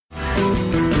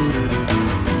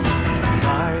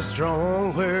Thy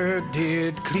strong word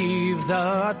did cleave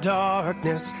the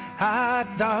darkness.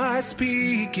 At thy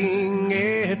speaking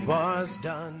it was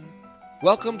done.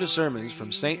 Welcome to sermons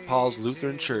from St. Paul's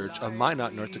Lutheran Church of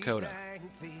Minot, North Dakota.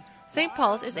 St.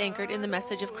 Paul's is anchored in the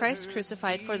message of Christ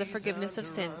crucified for the forgiveness of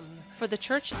sins, for the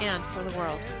church and for the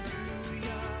world.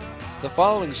 The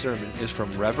following sermon is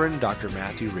from Reverend Dr.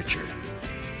 Matthew Richard.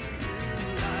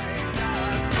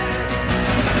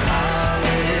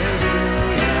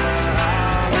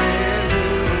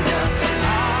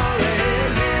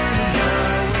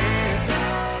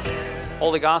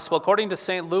 Holy Gospel according to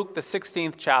St. Luke, the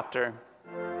 16th chapter.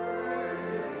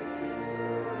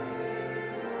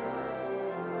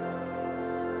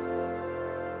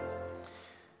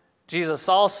 Jesus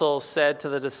also said to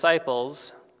the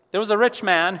disciples, "There was a rich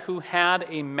man who had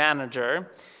a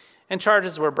manager, and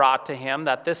charges were brought to him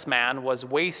that this man was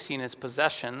wasting his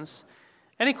possessions.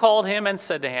 And he called him and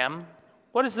said to him,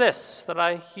 'What is this that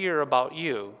I hear about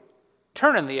you?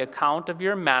 Turn in the account of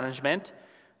your management,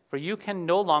 for you can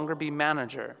no longer be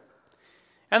manager.'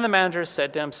 And the manager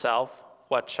said to himself,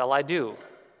 'What shall I do?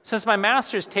 Since my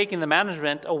master is taking the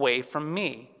management away from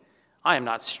me, I am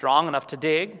not strong enough to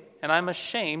dig, and I am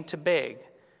ashamed to beg.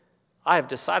 I have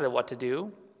decided what to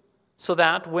do, so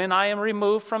that when I am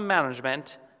removed from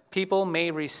management, people may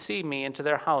receive me into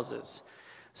their houses.'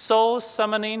 So,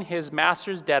 summoning his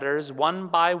master's debtors one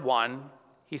by one,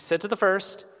 he said to the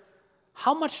first,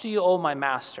 'How much do you owe my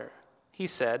master?' He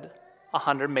said,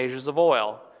 100 measures of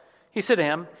oil. He said to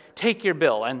him, 'Take your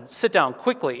bill and sit down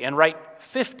quickly and write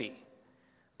 50.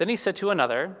 Then he said to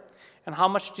another, 'And how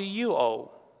much do you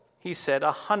owe?' He said,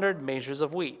 100 measures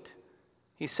of wheat.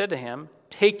 He said to him,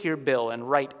 'Take your bill and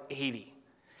write 80.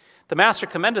 The master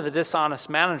commended the dishonest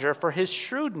manager for his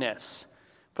shrewdness.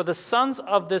 For the sons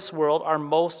of this world are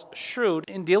most shrewd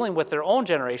in dealing with their own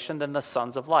generation than the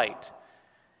sons of light.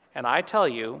 And I tell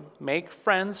you, make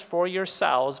friends for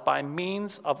yourselves by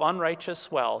means of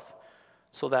unrighteous wealth,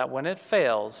 so that when it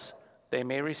fails, they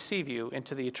may receive you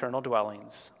into the eternal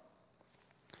dwellings.'"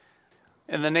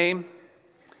 In the name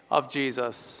of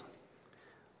Jesus,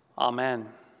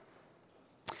 amen.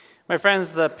 My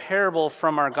friends, the parable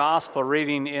from our gospel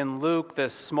reading in Luke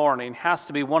this morning has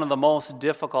to be one of the most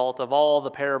difficult of all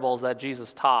the parables that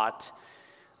Jesus taught.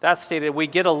 That stated, we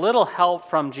get a little help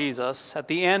from Jesus at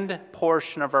the end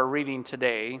portion of our reading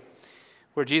today,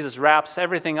 where Jesus wraps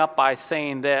everything up by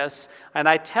saying this, "And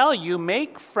I tell you,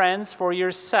 make friends for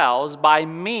yourselves by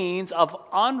means of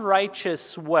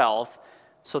unrighteous wealth,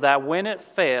 so that when it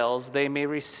fails, they may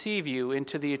receive you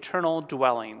into the eternal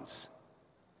dwellings."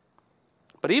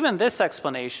 But even this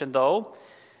explanation, though,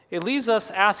 it leaves us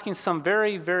asking some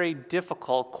very, very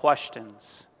difficult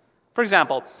questions. For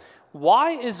example,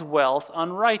 why is wealth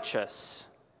unrighteous?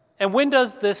 And when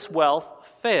does this wealth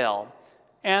fail?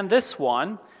 And this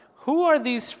one, who are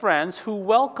these friends who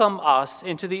welcome us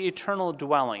into the eternal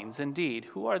dwellings? Indeed,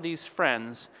 who are these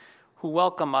friends who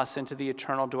welcome us into the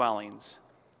eternal dwellings?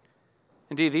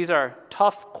 Indeed, these are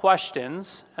tough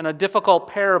questions and a difficult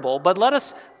parable, but let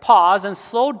us pause and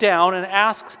slow down and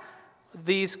ask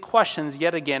these questions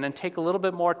yet again and take a little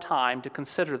bit more time to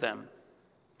consider them.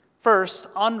 First,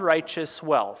 unrighteous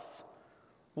wealth.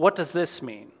 What does this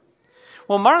mean?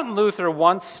 Well, Martin Luther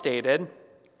once stated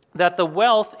that the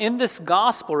wealth in this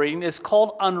gospel reading is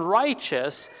called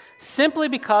unrighteous simply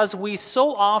because we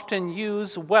so often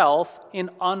use wealth in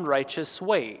unrighteous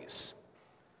ways.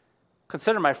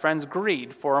 Consider, my friends,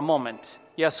 greed for a moment.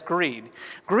 Yes, greed.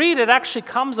 Greed, it actually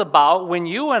comes about when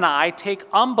you and I take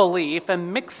unbelief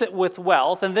and mix it with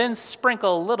wealth and then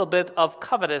sprinkle a little bit of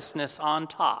covetousness on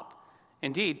top.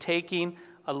 Indeed, taking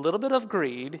a little bit of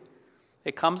greed,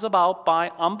 it comes about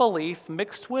by unbelief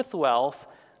mixed with wealth,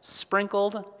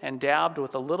 sprinkled and dabbed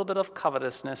with a little bit of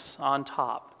covetousness on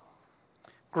top.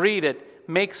 Greed, it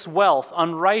makes wealth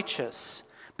unrighteous,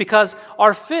 because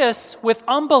our fists with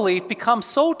unbelief become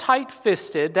so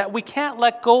tight-fisted that we can't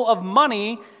let go of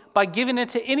money by giving it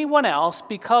to anyone else,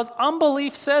 because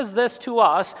unbelief says this to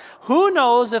us: who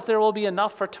knows if there will be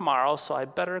enough for tomorrow, so I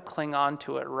better cling on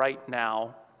to it right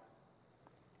now.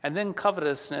 And then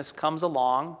covetousness comes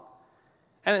along,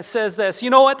 and it says this: you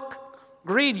know what,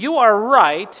 greed, you are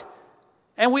right,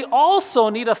 and we also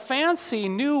need a fancy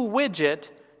new widget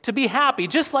to be happy,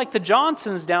 just like the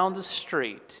Johnsons down the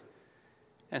street.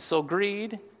 And so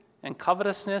greed and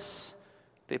covetousness,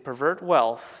 they pervert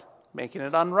wealth, making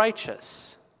it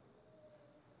unrighteous.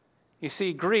 You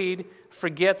see, greed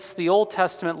forgets the Old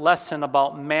Testament lesson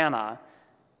about manna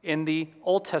in the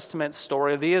Old Testament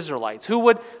story of the Israelites, who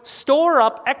would store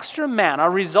up extra manna,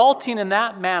 resulting in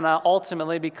that manna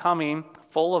ultimately becoming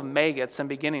full of maggots and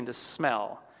beginning to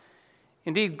smell.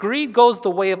 Indeed, greed goes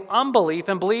the way of unbelief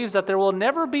and believes that there will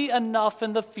never be enough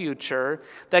in the future,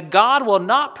 that God will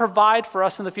not provide for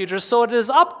us in the future, so it is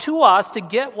up to us to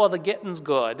get while the getting's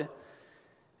good.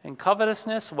 And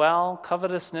covetousness, well,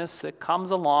 covetousness that comes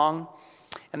along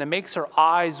and it makes our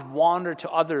eyes wander to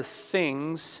other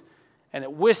things and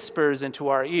it whispers into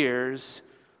our ears,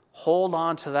 hold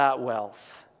on to that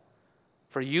wealth.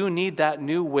 For you need that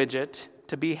new widget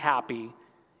to be happy.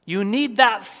 You need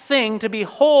that thing to be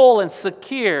whole and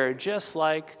secure, just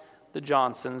like the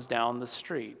Johnsons down the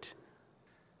street.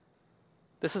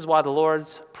 This is why the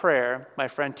Lord's Prayer, my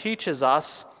friend, teaches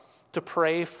us to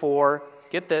pray for,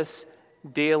 get this,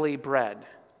 daily bread.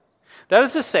 That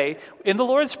is to say, in the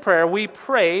Lord's Prayer, we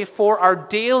pray for our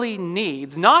daily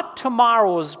needs, not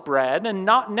tomorrow's bread, and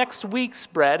not next week's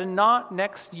bread, and not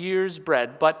next year's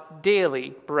bread, but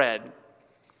daily bread.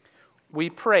 We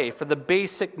pray for the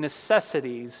basic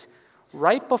necessities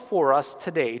right before us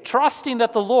today, trusting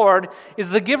that the Lord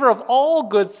is the giver of all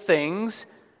good things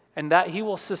and that He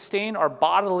will sustain our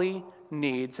bodily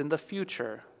needs in the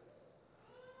future.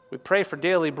 We pray for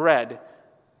daily bread,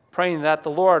 praying that the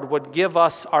Lord would give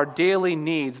us our daily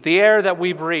needs, the air that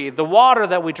we breathe, the water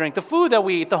that we drink, the food that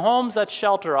we eat, the homes that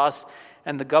shelter us,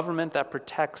 and the government that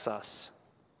protects us.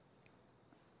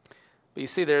 But you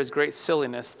see, there is great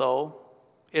silliness, though,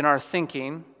 in our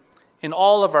thinking, in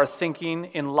all of our thinking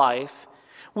in life.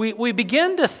 We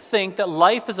begin to think that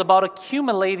life is about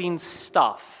accumulating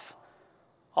stuff.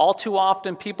 All too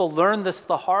often, people learn this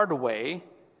the hard way.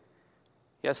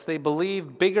 Yes, they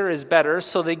believe bigger is better,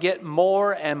 so they get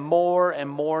more and more and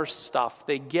more stuff.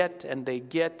 They get and they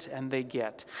get and they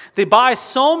get. They buy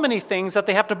so many things that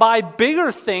they have to buy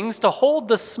bigger things to hold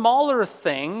the smaller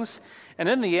things. And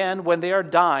in the end, when they are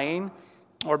dying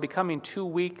or becoming too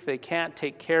weak, they can't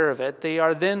take care of it, they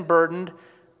are then burdened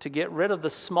to get rid of the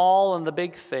small and the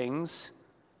big things.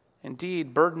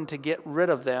 Indeed, burdened to get rid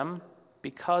of them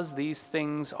because these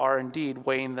things are indeed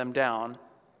weighing them down.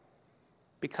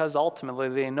 Because ultimately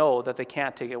they know that they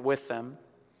can't take it with them.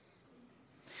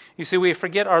 You see, we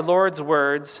forget our Lord's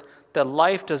words that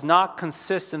life does not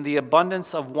consist in the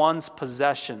abundance of one's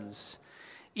possessions.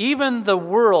 Even the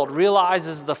world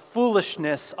realizes the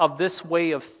foolishness of this way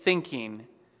of thinking.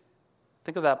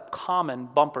 Think of that common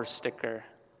bumper sticker.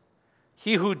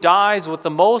 He who dies with the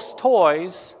most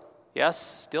toys, yes,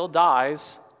 still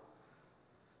dies.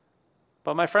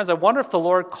 But my friends, I wonder if the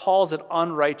Lord calls it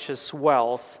unrighteous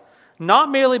wealth,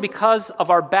 not merely because of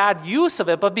our bad use of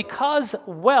it, but because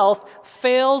wealth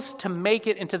fails to make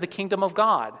it into the kingdom of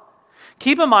God.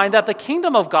 Keep in mind that the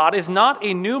kingdom of God is not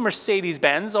a new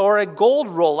Mercedes-Benz or a gold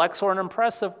Rolex or an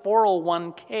impressive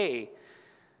 401k.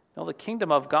 No, the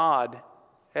kingdom of God,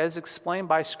 as explained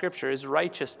by Scripture, is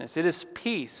righteousness. It is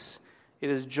peace. It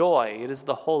is joy. It is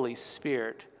the Holy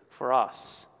Spirit for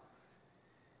us.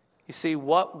 You see,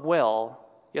 what will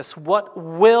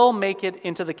make it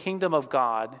into the kingdom of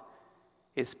God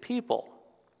is people.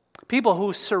 People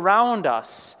who surround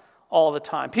us all the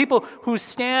time. People who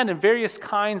stand in various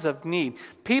kinds of need.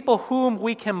 People whom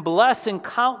we can bless in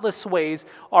countless ways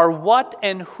are what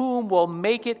and whom will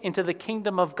make it into the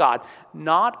kingdom of God,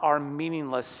 not our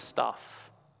meaningless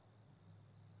stuff.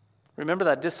 Remember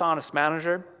that dishonest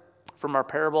manager from our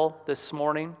parable this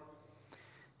morning?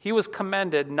 He was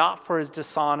commended not for his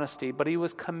dishonesty, but he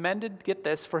was commended, get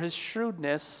this, for his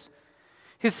shrewdness,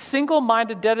 his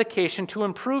single-minded dedication to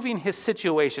improving his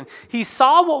situation. He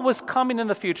saw what was coming in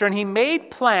the future, and he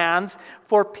made plans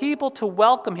for people to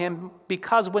welcome him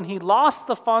because when he lost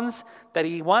the funds that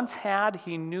he once had,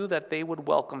 he knew that they would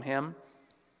welcome him.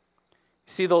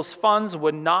 See, those funds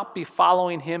would not be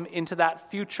following him into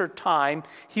that future time.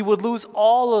 He would lose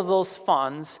all of those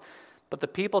funds, but the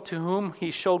people to whom he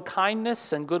showed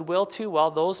kindness and goodwill to, well,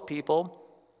 those people,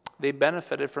 they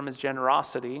benefited from his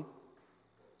generosity.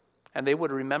 And they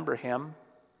would remember him.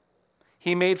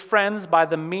 He made friends by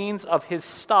the means of his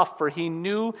stuff, for he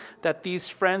knew that these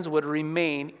friends would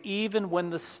remain even when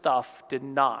the stuff did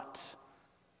not.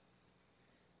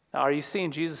 Now, are you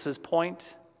seeing Jesus'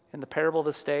 point in the parable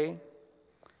this day?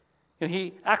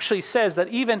 He actually says that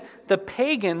even the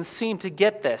pagans seem to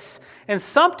get this. And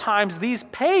sometimes these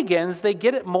pagans, they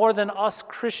get it more than us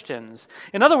Christians.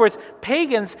 In other words,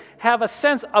 pagans have a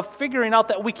sense of figuring out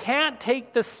that we can't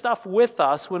take this stuff with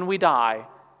us when we die.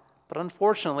 But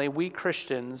unfortunately, we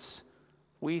Christians,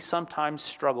 we sometimes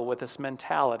struggle with this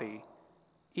mentality,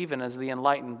 even as the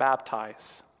enlightened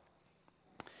baptize.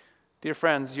 Dear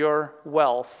friends, your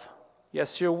wealth,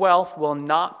 yes, your wealth will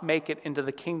not make it into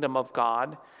the kingdom of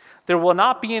God. There will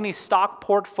not be any stock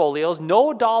portfolios,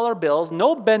 no dollar bills,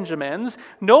 no Benjamins,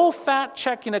 no fat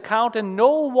checking account, and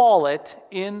no wallet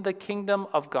in the kingdom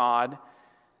of God.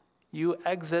 You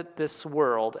exit this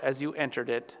world as you entered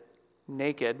it,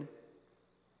 naked.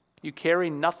 You carry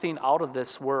nothing out of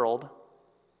this world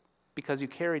because you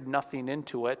carried nothing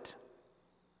into it.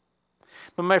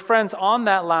 But my friends, on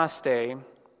that last day,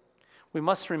 we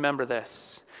must remember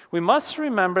this. We must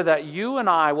remember that you and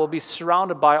I will be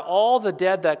surrounded by all the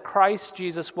dead that Christ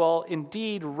Jesus will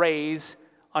indeed raise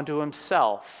unto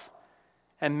himself.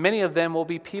 And many of them will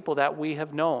be people that we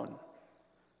have known.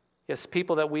 Yes,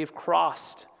 people that we've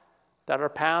crossed, that our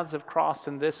paths have crossed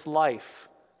in this life,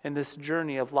 in this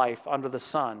journey of life under the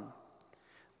sun.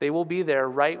 They will be there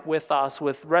right with us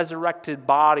with resurrected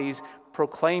bodies,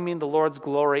 proclaiming the Lord's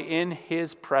glory in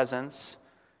his presence.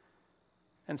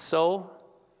 And so,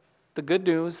 the good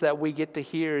news that we get to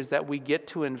hear is that we get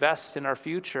to invest in our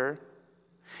future.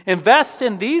 Invest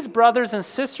in these brothers and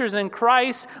sisters in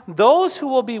Christ, those who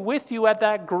will be with you at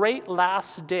that great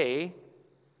last day.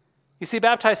 You see,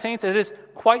 baptized saints, it is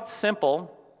quite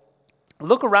simple.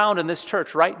 Look around in this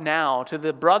church right now to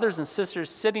the brothers and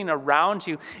sisters sitting around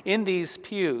you in these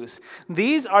pews.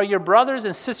 These are your brothers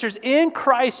and sisters in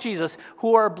Christ Jesus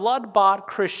who are blood-bought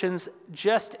Christians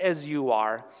just as you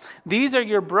are. These are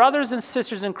your brothers and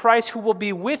sisters in Christ who will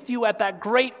be with you at that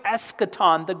great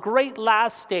eschaton, the great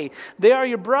last day. They are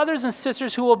your brothers and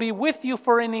sisters who will be with you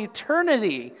for an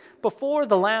eternity before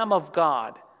the Lamb of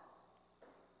God.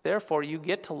 Therefore, you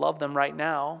get to love them right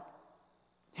now.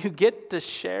 You get to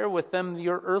share with them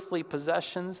your earthly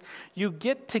possessions. You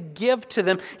get to give to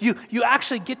them. You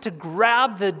actually get to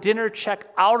grab the dinner check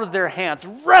out of their hands,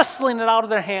 wrestling it out of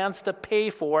their hands to pay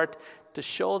for it, to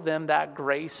show them that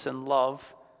grace and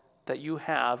love that you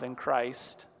have in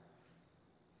Christ.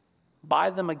 Buy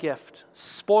them a gift.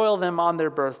 Spoil them on their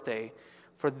birthday.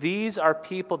 For these are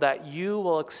people that you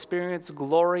will experience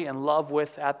glory and love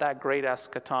with at that great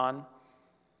eschaton.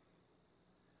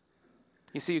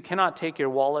 You see, you cannot take your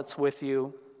wallets with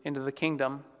you into the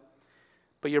kingdom,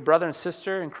 but your brother and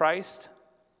sister in Christ,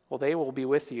 well, they will be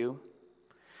with you.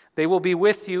 They will be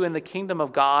with you in the kingdom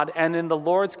of God, and in the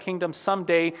Lord's kingdom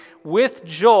someday, with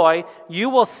joy, you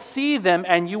will see them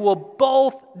and you will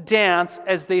both dance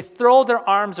as they throw their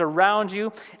arms around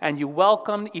you and you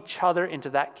welcome each other into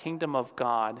that kingdom of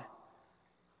God.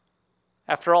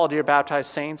 After all, dear baptized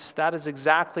saints, that is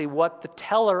exactly what the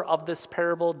teller of this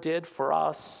parable did for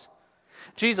us.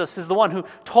 Jesus is the one who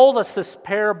told us this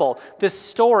parable, this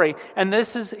story, and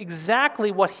this is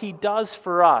exactly what he does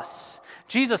for us.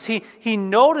 Jesus, he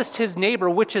noticed his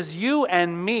neighbor, which is you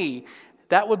and me.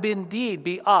 That would indeed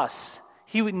be us.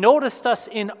 He noticed us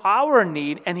in our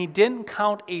need, and he didn't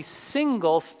count a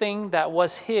single thing that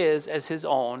was his as his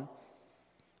own,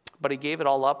 but he gave it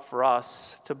all up for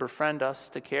us, to befriend us,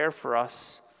 to care for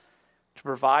us, to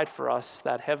provide for us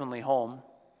that heavenly home.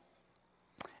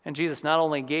 And Jesus not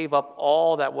only gave up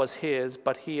all that was his,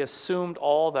 but he assumed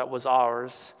all that was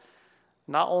ours,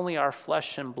 not only our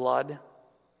flesh and blood,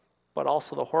 but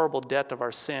also the horrible debt of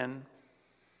our sin.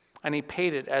 And he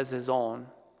paid it as his own,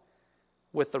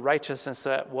 with the righteousness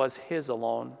that was his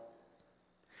alone.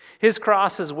 His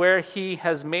cross is where he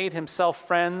has made himself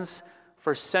friends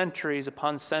for centuries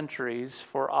upon centuries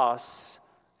for us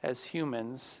as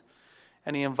humans.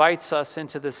 And he invites us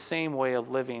into the same way of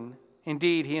living.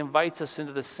 Indeed, he invites us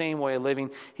into the same way of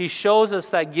living. He shows us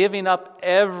that giving up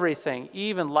everything,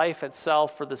 even life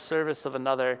itself, for the service of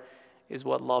another is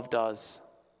what love does.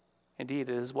 Indeed,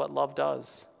 it is what love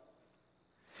does.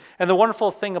 And the wonderful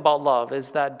thing about love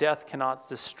is that death cannot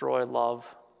destroy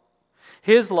love.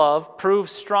 His love proved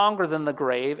stronger than the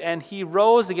grave, and he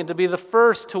rose again to be the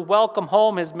first to welcome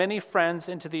home his many friends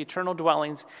into the eternal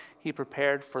dwellings he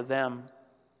prepared for them.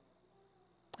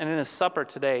 And in his supper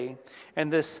today,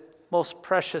 and this most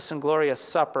precious and glorious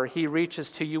supper, he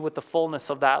reaches to you with the fullness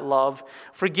of that love,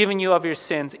 forgiving you of your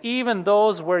sins, even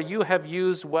those where you have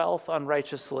used wealth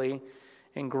unrighteously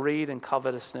in greed and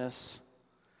covetousness.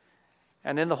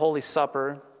 And in the Holy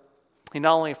Supper, he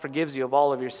not only forgives you of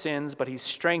all of your sins, but he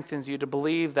strengthens you to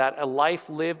believe that a life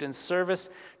lived in service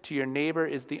to your neighbor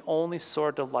is the only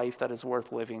sort of life that is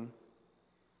worth living.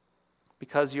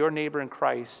 Because your neighbor in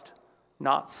Christ,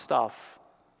 not stuff,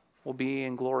 will be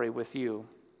in glory with you.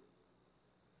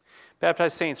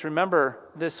 Baptized saints, remember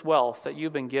this wealth that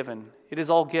you've been given. It is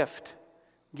all gift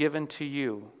given to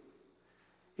you.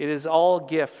 It is all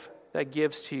gift that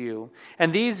gives to you.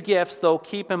 And these gifts, though,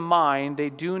 keep in mind, they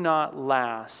do not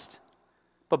last.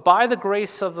 But by the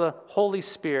grace of the Holy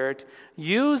Spirit,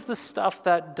 use the stuff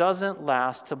that doesn't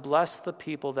last to bless the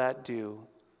people that do.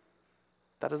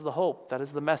 That is the hope. That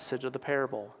is the message of the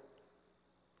parable.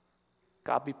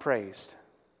 God be praised.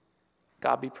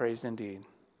 God be praised indeed.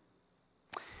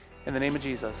 In the name of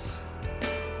Jesus.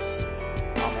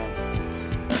 Amen.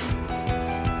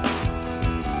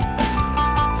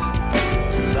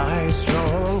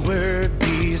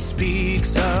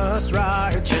 was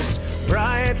righteous,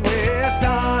 bright with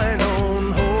thine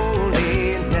own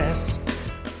holiness.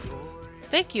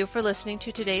 Thank you for listening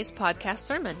to today's podcast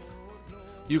sermon.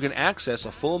 You can access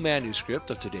a full manuscript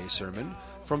of today's sermon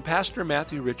from Pastor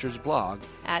Matthew Richard's blog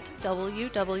at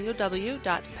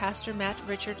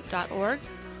www.pastormattrichard.org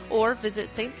or visit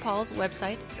St. Paul's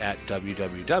website at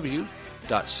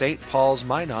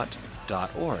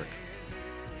www.stpaulsminot.org.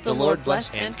 The Lord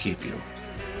bless and keep you.